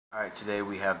Alright, today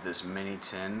we have this mini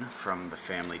tin from the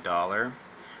Family Dollar.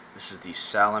 This is the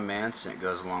Salamence and it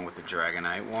goes along with the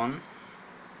Dragonite one.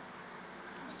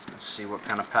 Let's see what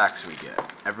kind of packs we get.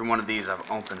 Every one of these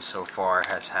I've opened so far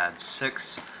has had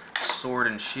 6 Sword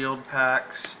and Shield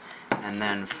packs and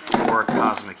then 4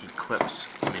 Cosmic Eclipse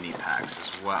mini packs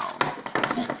as well.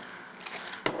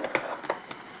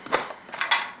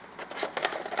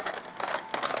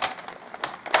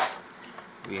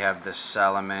 We have this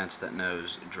Salamence that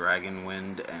knows Dragon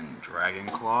Wind and Dragon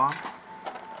Claw.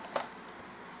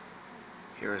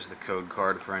 Here is the code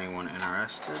card for anyone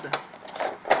interested.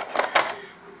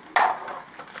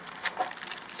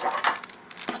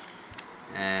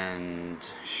 And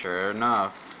sure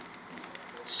enough,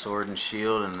 Sword and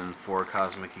Shield and then 4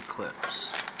 Cosmic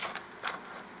Eclipse.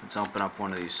 Let's open up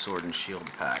one of these Sword and Shield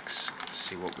packs,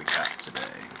 see what we got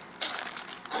today.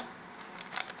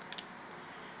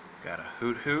 Got a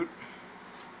Hoot Hoot,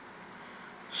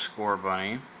 Score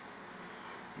Bunny,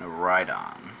 and a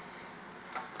Rhydon.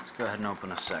 Let's go ahead and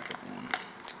open a second one.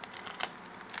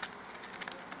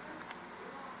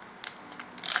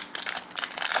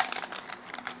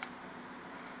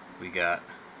 We got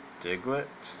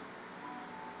Diglett,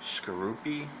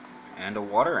 Skorupi, and a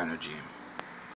Water Energy.